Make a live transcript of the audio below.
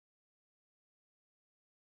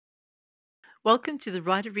Welcome to the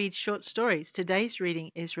Writer Reads Short Stories. Today's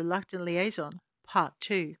reading is Reluctant Liaison, Part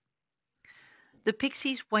 2. The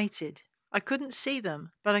pixies waited. I couldn't see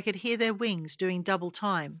them, but I could hear their wings doing double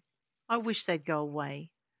time. I wished they'd go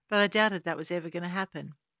away, but I doubted that was ever going to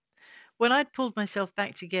happen. When I'd pulled myself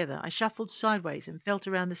back together, I shuffled sideways and felt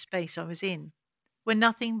around the space I was in. When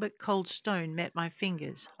nothing but cold stone met my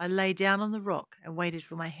fingers, I lay down on the rock and waited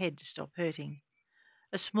for my head to stop hurting.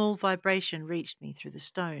 A small vibration reached me through the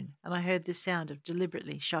stone, and I heard the sound of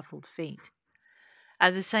deliberately shuffled feet.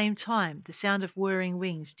 At the same time, the sound of whirring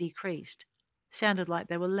wings decreased, sounded like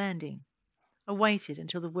they were landing. I waited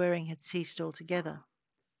until the whirring had ceased altogether.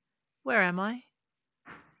 Where am I?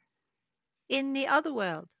 In the other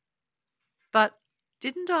world. But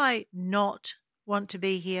didn't I not want to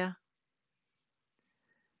be here?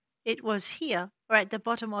 It was here, or at the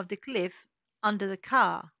bottom of the cliff, under the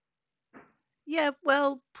car. Yeah,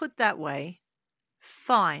 well, put that way.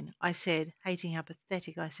 Fine, I said, hating how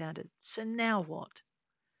pathetic I sounded. So now what?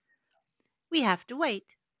 We have to wait,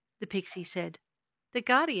 the pixie said. The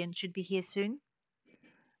guardian should be here soon.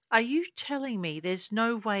 Are you telling me there's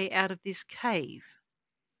no way out of this cave?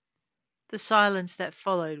 The silence that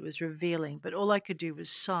followed was revealing, but all I could do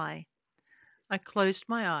was sigh. I closed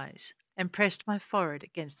my eyes and pressed my forehead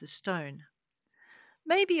against the stone.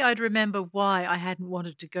 Maybe I'd remember why I hadn't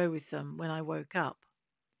wanted to go with them when I woke up.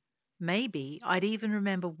 Maybe I'd even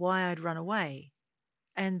remember why I'd run away.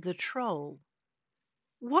 And the troll.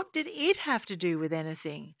 What did it have to do with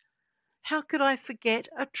anything? How could I forget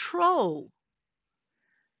a troll?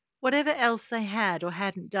 Whatever else they had or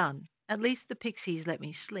hadn't done, at least the pixies let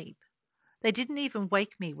me sleep. They didn't even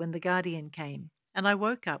wake me when the guardian came, and I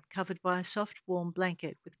woke up covered by a soft warm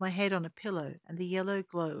blanket with my head on a pillow and the yellow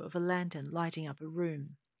glow of a lantern lighting up a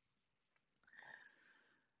room.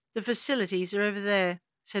 The facilities are over there,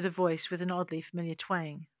 said a voice with an oddly familiar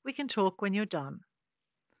twang. We can talk when you're done.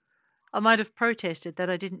 I might have protested that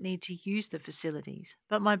I didn't need to use the facilities,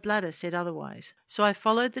 but my bladder said otherwise, so I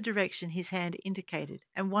followed the direction his hand indicated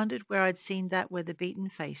and wondered where I'd seen that weather-beaten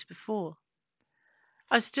face before.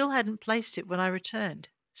 I still hadn't placed it when I returned,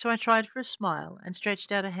 so I tried for a smile and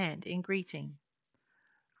stretched out a hand in greeting.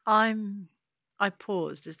 I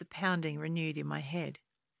paused as the pounding renewed in my head.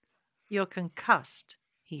 You're concussed,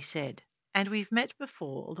 he said, and we've met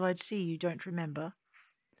before, although I'd see you don't remember.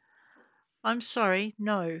 I'm sorry,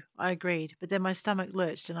 no, I agreed, but then my stomach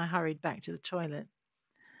lurched and I hurried back to the toilet.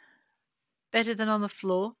 Better than on the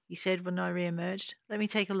floor, he said when I re-emerged. Let me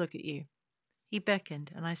take a look at you. He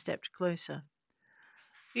beckoned and I stepped closer.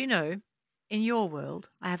 You know, in your world,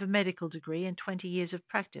 I have a medical degree and 20 years of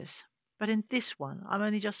practice, but in this one, I'm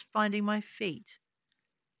only just finding my feet.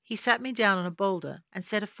 He sat me down on a boulder and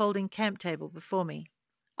set a folding camp table before me.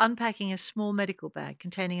 Unpacking a small medical bag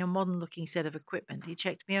containing a modern-looking set of equipment, he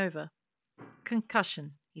checked me over.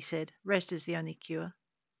 Concussion, he said. Rest is the only cure.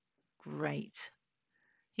 Great.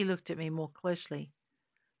 He looked at me more closely.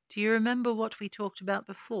 Do you remember what we talked about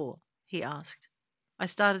before? He asked. I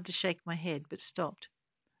started to shake my head, but stopped.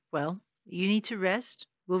 Well, you need to rest.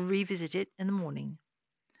 We'll revisit it in the morning.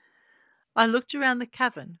 I looked around the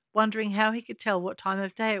cavern, wondering how he could tell what time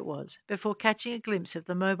of day it was, before catching a glimpse of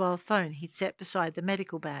the mobile phone he'd set beside the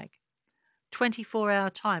medical bag.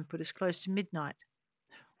 24-hour time put us close to midnight.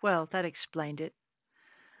 Well, that explained it.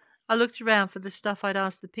 I looked around for the stuff I'd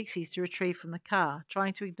asked the pixies to retrieve from the car,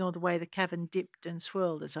 trying to ignore the way the cavern dipped and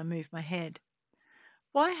swirled as I moved my head.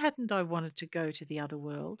 Why hadn't I wanted to go to the other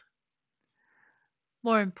world?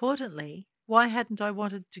 More importantly, why hadn't I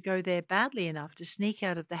wanted to go there badly enough to sneak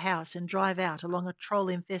out of the house and drive out along a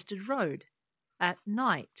troll-infested road? At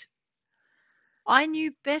night. I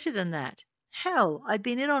knew better than that. Hell, I'd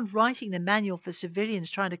been in on writing the manual for civilians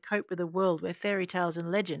trying to cope with a world where fairy tales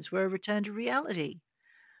and legends were a return to reality.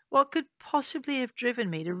 What could possibly have driven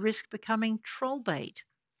me to risk becoming troll bait?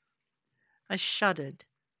 I shuddered,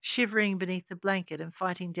 shivering beneath the blanket and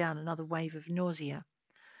fighting down another wave of nausea.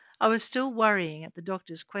 I was still worrying at the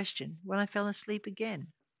doctor's question when I fell asleep again.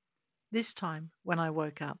 This time, when I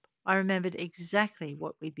woke up, I remembered exactly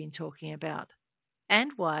what we'd been talking about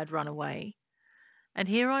and why I'd run away. And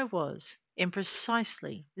here I was, in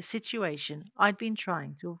precisely the situation I'd been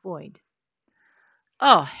trying to avoid.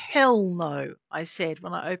 Oh, hell no, I said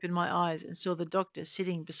when I opened my eyes and saw the doctor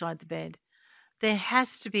sitting beside the bed. There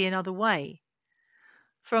has to be another way.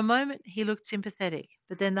 For a moment he looked sympathetic,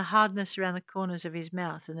 but then the hardness around the corners of his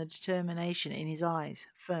mouth and the determination in his eyes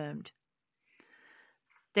firmed.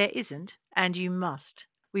 There isn't, and you must.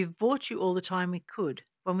 We've bought you all the time we could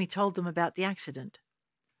when we told them about the accident.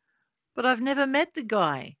 But I've never met the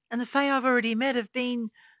guy, and the Fae I've already met have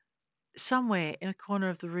been... Somewhere in a corner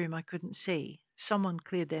of the room I couldn't see, someone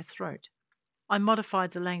cleared their throat. I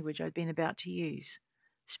modified the language I'd been about to use.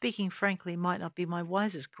 Speaking frankly might not be my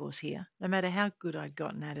wisest course here, no matter how good I'd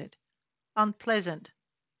gotten at it. Unpleasant.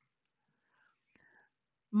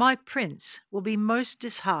 My prince will be most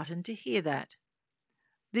disheartened to hear that.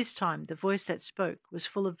 This time the voice that spoke was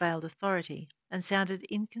full of veiled authority and sounded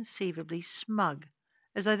inconceivably smug,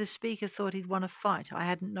 as though the speaker thought he'd won a fight I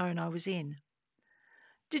hadn't known I was in.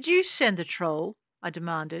 "Did you send the troll?" I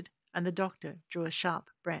demanded, and the doctor drew a sharp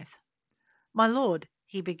breath. "My lord,"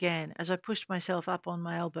 he began, as I pushed myself up on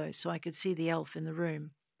my elbows so I could see the elf in the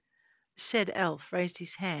room. Said elf raised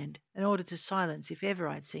his hand in order to silence if ever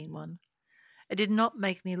I'd seen one. It did not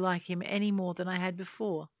make me like him any more than I had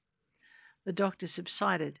before. The doctor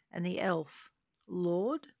subsided, and the elf,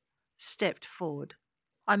 Lord, stepped forward.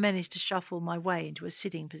 I managed to shuffle my way into a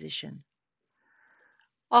sitting position.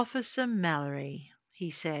 "Officer Mallory,"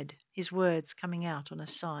 he said, his words coming out on a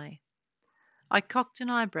sigh. I cocked an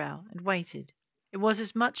eyebrow and waited. It was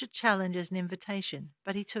as much a challenge as an invitation,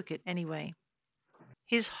 but he took it anyway.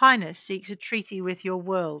 "His Highness seeks a treaty with your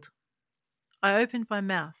world." I opened my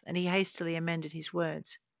mouth, and he hastily amended his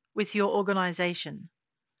words. "With your organization."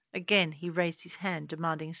 Again he raised his hand,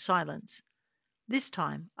 demanding silence. This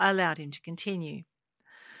time I allowed him to continue.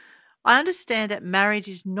 "I understand that marriage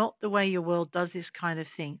is not the way your world does this kind of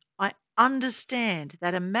thing. I understand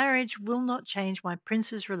that a marriage will not change my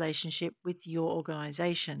prince's relationship with your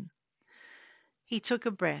organization." He took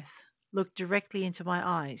a breath, looked directly into my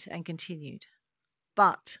eyes, and continued.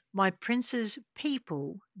 "But my prince's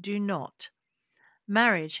people do not.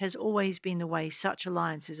 Marriage has always been the way such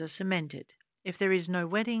alliances are cemented. If there is no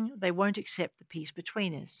wedding, they won't accept the peace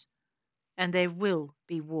between us. And there will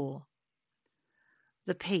be war."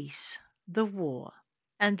 The peace, the war.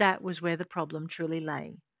 And that was where the problem truly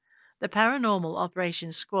lay. The paranormal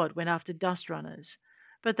operations squad went after dust runners,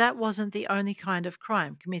 but that wasn't the only kind of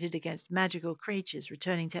crime committed against magical creatures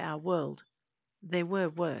returning to our world. There were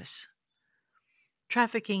worse.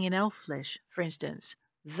 Trafficking in elf flesh, for instance.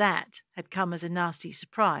 That had come as a nasty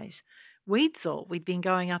surprise. We'd thought we'd been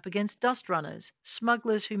going up against dust runners,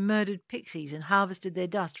 smugglers who murdered pixies and harvested their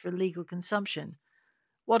dust for legal consumption.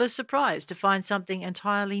 What a surprise to find something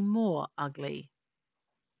entirely more ugly.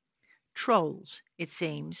 Trolls, it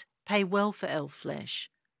seems, pay well for elf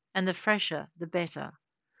flesh, and the fresher the better.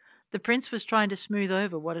 The prince was trying to smooth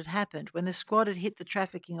over what had happened when the squad had hit the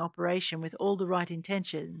trafficking operation with all the right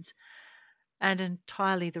intentions and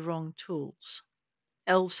entirely the wrong tools.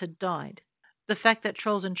 Elves had died. The fact that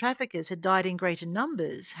trolls and traffickers had died in greater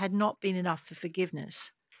numbers had not been enough for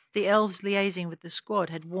forgiveness. The elves liaising with the squad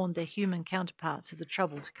had warned their human counterparts of the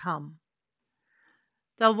trouble to come.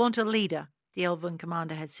 "They'll want a leader," the elven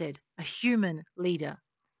commander had said. "A human leader,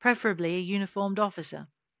 preferably a uniformed officer."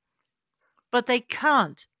 "But they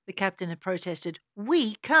can't," the captain had protested.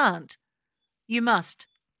 "We can't." "You must."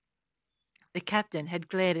 The captain had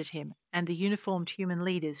glared at him, and the uniformed human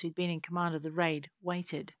leaders who'd been in command of the raid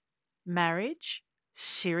waited. Marriage?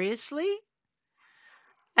 Seriously?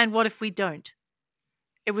 "And what if we don't?"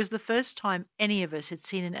 It was the first time any of us had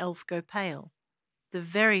seen an elf go pale. The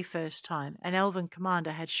very first time an elven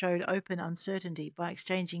commander had showed open uncertainty by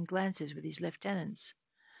exchanging glances with his lieutenants.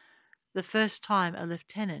 The first time a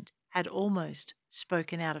lieutenant had almost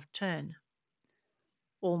spoken out of turn.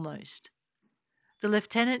 Almost. The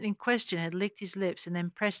lieutenant in question had licked his lips and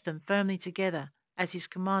then pressed them firmly together as his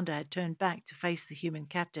commander had turned back to face the human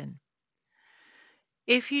captain.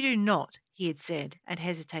 "If you do not," he had said, and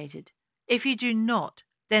hesitated, "if you do not,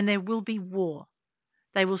 then there will be war.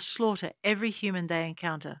 They will slaughter every human they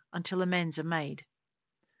encounter until amends are made."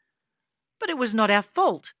 "But it was not our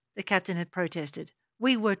fault," the captain had protested.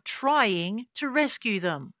 "We were trying to rescue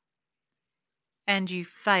them." "And you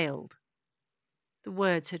failed." The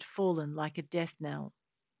words had fallen like a death knell.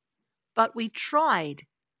 "But we tried.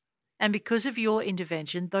 And because of your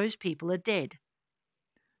intervention, those people are dead.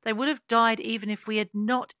 They would have died even if we had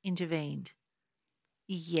not intervened."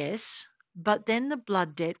 "Yes, but then the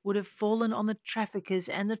blood debt would have fallen on the traffickers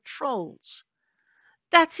and the trolls."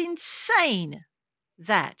 "That's insane."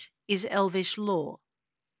 "That is elvish law."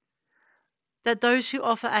 "That those who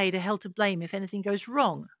offer aid are held to blame if anything goes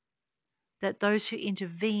wrong." "That those who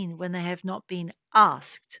intervene when they have not been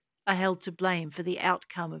asked are held to blame for the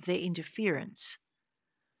outcome of their interference."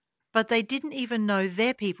 "But they didn't even know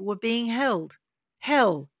their people were being held.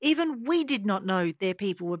 Hell, even we did not know their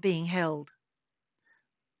people were being held."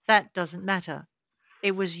 "That doesn't matter.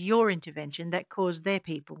 It was your intervention that caused their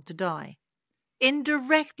people to die."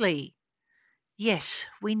 "Indirectly." "Yes,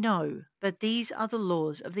 we know, but these are the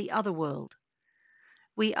laws of the other world."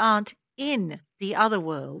 "We aren't in the other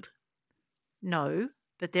world." "No,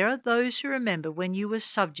 but there are those who remember when you were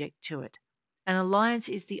subject to it. An alliance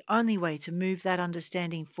is the only way to move that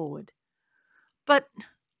understanding forward. But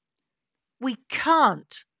we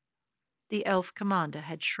can't, the elf commander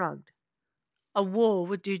had shrugged. A war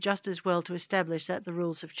would do just as well to establish that the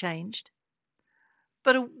rules have changed.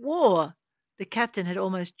 But a war! The captain had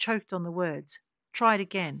almost choked on the words. Tried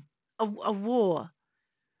again. A war.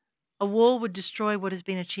 A war would destroy what has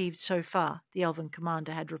been achieved so far, the elven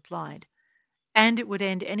commander had replied, and it would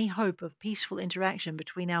end any hope of peaceful interaction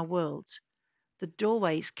between our worlds. The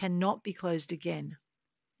doorways cannot be closed again.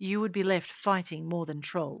 You would be left fighting more than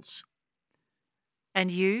trolls. And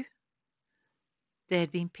you? There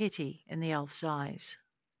had been pity in the elf's eyes.